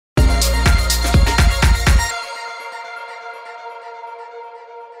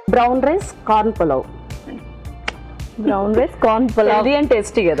Brown rice corn pulao. Brown rice corn pulao healthy and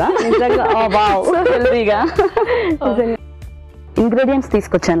tasty కదా. నిజంగా wow హెల్దీగా. Ingredients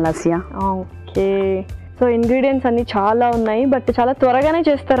తీసుకొచ్చాను లాస్యా. ఓకే, సో ఇంగ్రీడియంట్స్ అన్ని చాలా ఉన్నాయి, బట్ చాలా త్వరగానే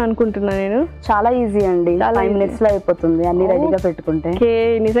చేస్తారు అనుకుంటున్నా నేను. చాలా ఈజీ అండి, 5 minutes లో అయిపోతుంది అన్ని రెడీగా పెట్టుకుంటే. ఓకే,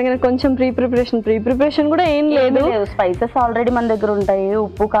 నిజంగా కొంచెం ప్రీ ప్రిపరేషన్ కూడా ఏం లేదు. స్పైసెస్ ఆల్రెడీ మన దగ్గర ఉంటాయి,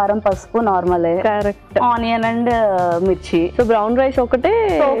 ఉప్పు కారం పసుపు నార్మలే. కరెక్ట్. ఆనియన్ అండ్ మిర్చి. సో బ్రౌన్ రైస్ ఒకటే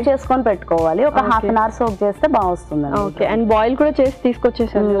సోక్ చేసుకొని పెట్టుకోవాలి, ఒక ½ an hour సోక్ చేస్తే బాగా వస్తుంది. ఓకే, అండ్ బాయిల్ కూడా చేసి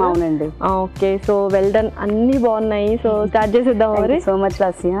తీసుకొచ్చేసాను. అవునండి. ఓకే, సో వెల్ డన్, అన్ని బాగున్నాయి. సో స్టార్ట్ చేసేద్దాం మరి. So much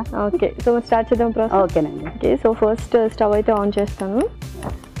Lasya. Okay, so start చేద్దాం ప్రాసెస్. ఓకేనండి. ఓకే, సో ఫస్ట్ స్టవ్ అయితే ఆన్ చేస్తాను.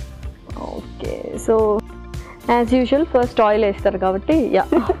 Okay, so as usual first oil వేస్తారు కాబట్టి యా.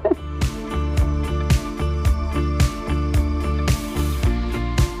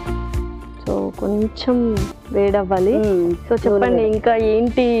 సో కొంచెం వేడవ్వాలి. సో చెప్పండి, ఇంకా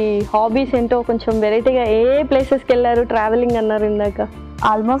ఏంటి హాబీస్ ఏంటో, కొంచెం వెరైటీగా ఏ ప్లేసెస్కి వెళ్ళారు, ట్రావెలింగ్ అన్నారు ఇందాక.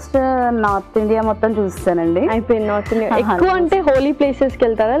 ఆల్మోస్ట్ నార్త్ ఇండియా మొత్తం చూస్తానండి. అయిపోయింది నార్త్ ఇండియా. ఎక్కువ అంటే హోలీ ప్లేసెస్కి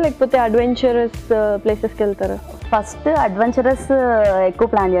వెళ్తారా, లేకపోతే అడ్వెంచరస్ ప్లేసెస్కి వెళ్తారా? ఫస్ట్ అడ్వెంచరస్ ఎక్కువ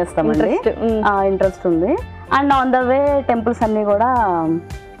ప్లాన్ చేస్తామండి, ఇంట్రెస్ట్ ఉంది. And on the way temples అన్ని కూడా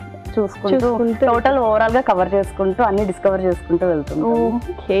చూసుకుంటూ టోటల్ ఓవరాల్ గా కవర్ చేసుకుంటూ అన్ని డిస్కవర్ చేసుకుంటూ వెళ్తున్నాం.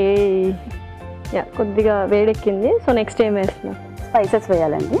 ఓకే, యా కొద్దిగా వేడెక్కింది. సో నెక్స్ట్ ఏం వేస్తున్నాం? స్పైసెస్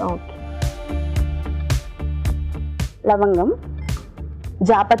వేయాలండి. ఓకే, లవంగం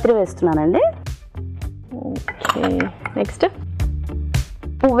జాపత్రి వేస్తున్నానండి. ఓకే, నెక్స్ట్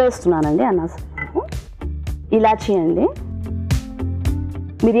పువ్వు వేస్తున్నానండి, అనాస పువ్వు, ఇలాచీ అండి,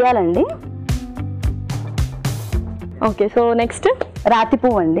 మిరియాలండి. ఓకే, సో నెక్స్ట్ రాతి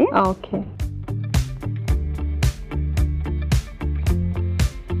పువ్వు అండి. ఓకే,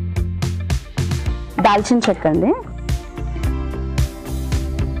 దాల్చిన చెక్క అండి,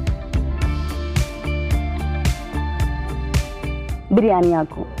 బిర్యానీ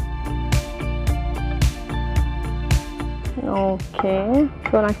ఆకు. ఓకే,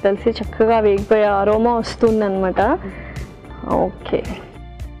 సో నాకు తెలిసి చక్కగా వేగిపోయే అరోమా వస్తుంది అనమాట. ఓకే,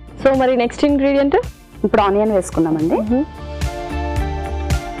 సో మరి నెక్స్ట్ ఇంగ్రీడియంట్ ఇప్పుడు ఆనియన్ వేసుకున్నామండి.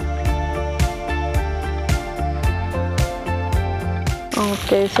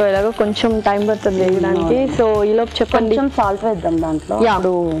 ఓకే, సో ఎలాగో కొంచెం టైం పడుతుంది వేయడానికి. సో ఈలోపు చెప్పండి. కొంచెం సాల్ట్ వేద్దాం దాంట్లో,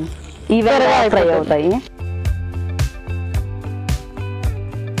 ఇప్పుడు ఈవెన్గా ఫ్రై అవుతాయి.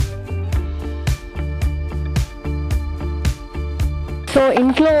 సో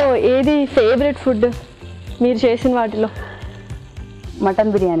ఇంట్లో ఏది ఫేవరెట్ ఫుడ్ మీరు చేసిన వాటిలో?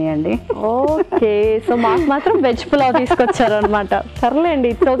 మటన్ బిర్యానీ అండి. ఓకే, సో మాకు మాత్రం వెజ్ పులావ్ తీసుకొచ్చారు అనమాట.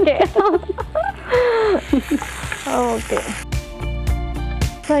 సర్లేండి, ఇట్స్ ఓకే. ఓకే,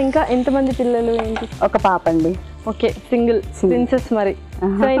 సో ఇంకా ఎంతమంది పిల్లలు ఏంటి? ఒక పాప అండి. ఓకే, సింగిల్ ప్రిన్సెస్ మరి.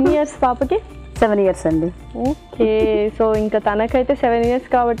 సో ఎన్ని ఇయర్స్ పాపకి? 7 years అండి. ఓకే, సో ఇంకా తనకైతే 7 years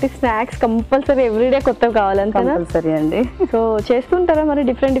కాబట్టి స్నాక్స్ కంపల్సరీ ఎవ్రీడే కొత్తవి కావాలి అంతేనా? కంపల్సరీ అండి. సో చేస్తుంటారా మరి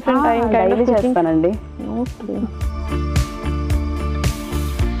డిఫరెంట్ టైం? డైలీ చేస్తానండి. ఓకే,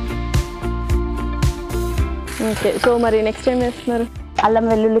 ఓకే, సో మరి నెక్స్ట్ ఏం చేస్తున్నారు? అల్లం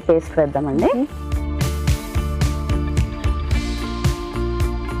వెల్లుల్లి పేస్ట్ వేద్దామండి.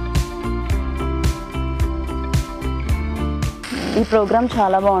 ఈ ప్రోగ్రామ్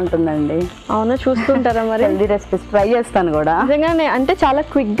చాలా బాగుంటుందండి. అవునా, చూస్తుంటారా మరి? హెల్దీ రెసిపీస్ ట్రై చేస్తాను కూడా. నిజంగానే, అంటే చాలా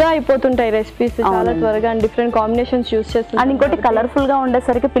క్విక్ గా అయిపోతుంటాయి రెసిపీస్, చాలా త్వరగా డిఫరెంట్ కాంబినేషన్స్ యూస్ చేస్తారు. అండ్ ఇంకోటి కలర్ఫుల్ గా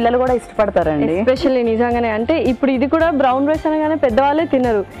ఉండేసరికి పిల్లలు కూడా ఇష్టపడతారండి. ఎస్పెషల్లీ నిజంగానే, అంటే ఇప్పుడు ఇది కూడా బ్రౌన్ రైస్ అనగానే పెద్దవాళ్ళే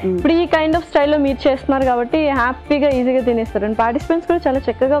తినరు. ఇప్పుడు ఈ కైండ్ ఆఫ్ స్టైల్లో మీరు చేస్తున్నారు కాబట్టి హ్యాపీగా ఈజీగా తినేస్తారు. అండ్ పార్టిసిపెంట్స్ కూడా చాలా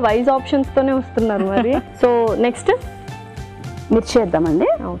చక్కగా వైజ్ ఆప్షన్స్ తోనే వస్తున్నారు మరి. సో నెక్స్ట్ మిర్చి వేద్దామండి.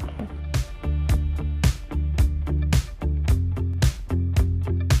 ఓకే,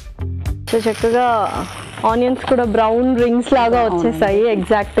 సో చక్కగా ఆనియన్స్ కూడా బ్రౌన్ రింగ్స్ లాగా వచ్చేసాయి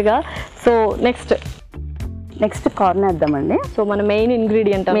ఎగ్జాక్ట్గా. So next corn వేద్దామండి. సో మన మెయిన్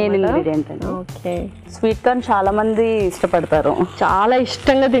ఇంగ్రీడియంట్ అండి. ఓకే, స్వీట్ కార్న్ చాలా మంది ఇష్టపడతారు, చాలా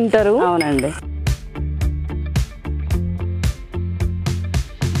ఇష్టంగా తింటారు. అవునండి.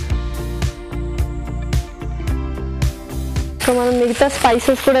 సో మనం మిగతా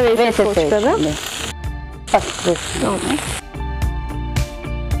స్పైసెస్ కూడా వేసేసుకోవచ్చు కదా. ఫస్ట్ వేసుకున్నాము,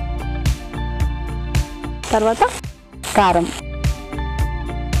 తర్వాత కారం.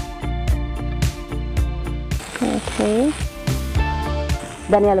 ఓకే,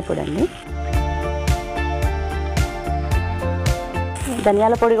 ధనియాల పొడి అండి.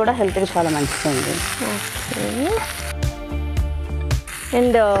 ధనియాల పొడి కూడా హెల్త్కి చాలా మంచిదండి. ఓకే,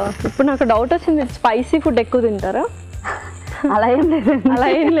 అండ్ ఇప్పుడు నాకు డౌట్ వచ్చింది, స్పైసీ ఫుడ్ ఎక్కువ తింటారా? అలా ఏం లేదు. అలా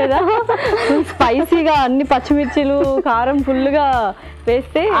ఏం లేదా? స్పైసీగా అన్ని పచ్చిమిర్చిలు కారం ఫుల్గా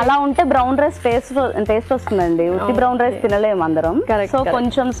వేస్తే అలా ఉంటే బ్రౌన్ రైస్ టేస్ట్ వస్తుందండి. ఉత్తి బ్రౌన్ రైస్ తినలేము అందరం. సో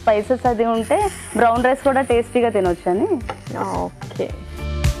కొంచెం స్పైసెస్ అది ఉంటే బ్రౌన్ రైస్ కూడా టేస్టీగా తినొచ్చు అని. ఓకే,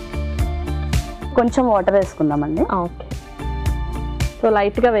 కొంచెం వాటర్ వేసుకుందామండి. ఓకే, సో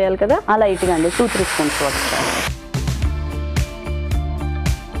లైట్గా వేయాలి కదా? లైట్గా అండి, 2-3 స్పూన్స్ వాటర్.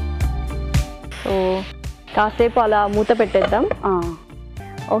 సో కాసేపు అలా మూత పెట్టేద్దాం.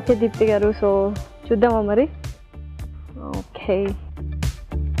 ఓకే దీప్తి గారు, సో చూద్దామా మరి? ఓకే,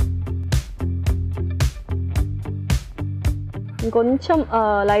 ఇంకొంచెం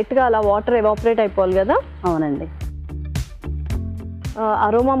లైట్గా అలా వాటర్ ఎవాపరేట్ అయిపోవాలి కదా? అవునండి.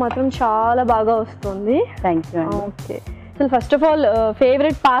 అరోమా మాత్రం చాలా బాగా వస్తుంది. Thank you. Okay, so first of all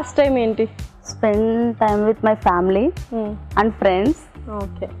favourite past time ఏంటి? Spend time with my family and friends.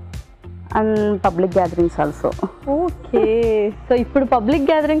 Okay, and public gatherings also. Okay, so ఇప్పుడు పబ్లిక్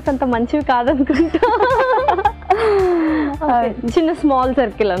గ్యాదరింగ్స్ అంత మంచివి కాదనుకుంటా. చిన్న స్మాల్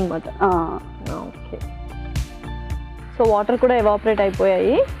సర్కిల్ అనమాట. ఓకే, సో వాటర్ కూడా evaporate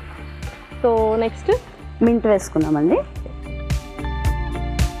అయిపోయాయి. So next mint వేసుకుందామండి.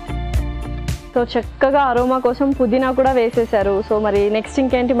 So చక్కగా అరోమా కోసం పుదీనా కూడా వేసేసారు. సో మరి నెక్స్ట్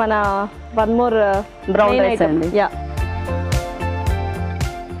ఇంకేంటి? మన వన్ మోర్ బ్రౌన్ రైస్ అండి. యా,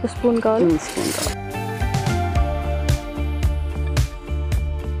 స్పూన్ కావాలి. స్పూన్ కావాలి.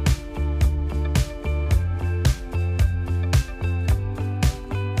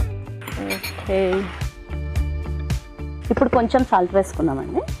 ఓకే, ఇప్పుడు కొంచెం సాల్ట్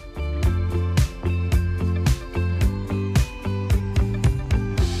వేసుకుందామండి.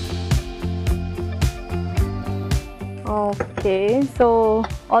 Okay, so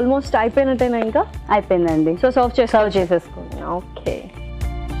almost అయిపోయినట్టేనా? ఇంకా అయిపోయిందండి. సో సర్వ్ చేసేసుకోండి. ఓకే,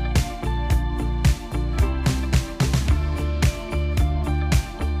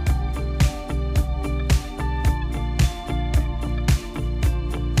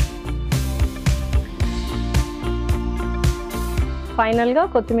 ఫైనల్గా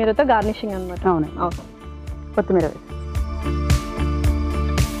కొత్తిమీరతో గార్నిషింగ్ అనమాట. అవును, ఓకే, కొత్తిమీర వేసి.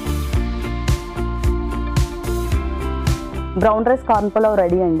 Brown rice corn pulao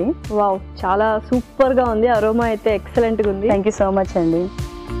ready అండి. వావ్, చాలా సూపర్గా ఉంది. అరోమా అయితే ఎక్సలెంట్గా ఉంది. థ్యాంక్ యూ సో మచ్ అండి.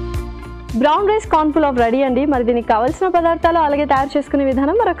 Brown rice corn pulao ready అండి. మరి దీనికి కావాల్సిన పదార్థాలు అలాగే తయారు చేసుకునే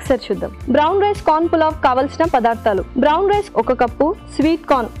విధానం మరొకసారి చూద్దాం. బ్రౌన్ రైస్ కార్న్ పులావ్ కావాల్సిన పదార్థాలు: brown rice 1 cup, sweet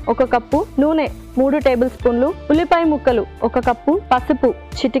corn 1 cup, నూనె 3 టేబుల్ స్పూన్లు, ఉల్లిపాయ ముక్కలు 1 కప్పు, పసుపు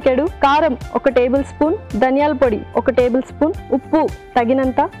చిటికెడు, కారం 1 టేబుల్ స్పూన్, ధనియాల పొడి 1 టేబుల్ స్పూన్, ఉప్పు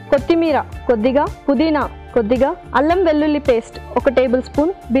తగినంత, కొత్తిమీర కొద్దిగా, పుదీనా కొద్దిగా, అల్లం వెల్లుల్లి పేస్ట్ 1 టేబుల్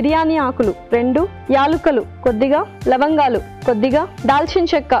స్పూన్, బిర్యానీ ఆకులు 2, యాలుకలు కొద్దిగా, లవంగాలు కొద్దిగా, దాల్చిన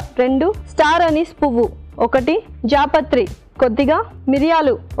చెక్క 2, స్టార్ అనీస్ పువ్వు 1, జాపత్రి కొద్దిగా,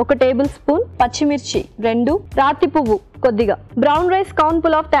 మిరియాలు 1 టేబుల్ స్పూన్, పచ్చిమిర్చి 2, రాతి పువ్వు కొద్దిగా. బ్రౌన్ రైస్ కార్న్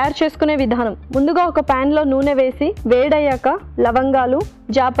పులావ్ తయారు చేసుకునే విధానం: ముందుగా ఒక పాన్ లో నూనె వేసి వేడయ్యాక లవంగాలు,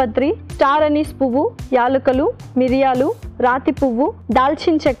 జాపత్రి, స్టార్ అనీస్ పువ్వు, యాలకులు, మిరియాలు, రాతి పువ్వు,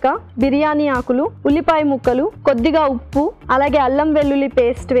 దాల్చిన చెక్క, బిర్యానీ ఆకులు, ఉల్లిపాయ ముక్కలు, కొద్దిగా ఉప్పు, అలాగే అల్లం వెల్లుల్లి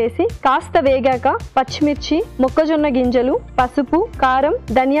పేస్ట్ వేసి కాస్త వేగాక పచ్చిమిర్చి, మొక్కజొన్న గింజలు, పసుపు, కారం,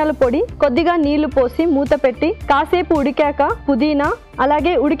 ధనియాల పొడి, కొద్దిగా నీళ్లు పోసి మూత పెట్టి కాసేపు ఉడికాక పుదీనా,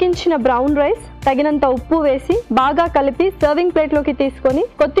 అలాగే ఉడికించిన బ్రౌన్ రైస్, తగినంత ఉప్పు వేసి బాగా కలిపి సర్వింగ్ ప్లేట్ లోకి తీసుకొని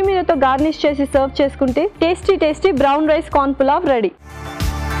కొత్తిమీరతో గార్నిష్ చేసి సర్వ్ చేసుకుంటే tasty brown rice corn pulao ready.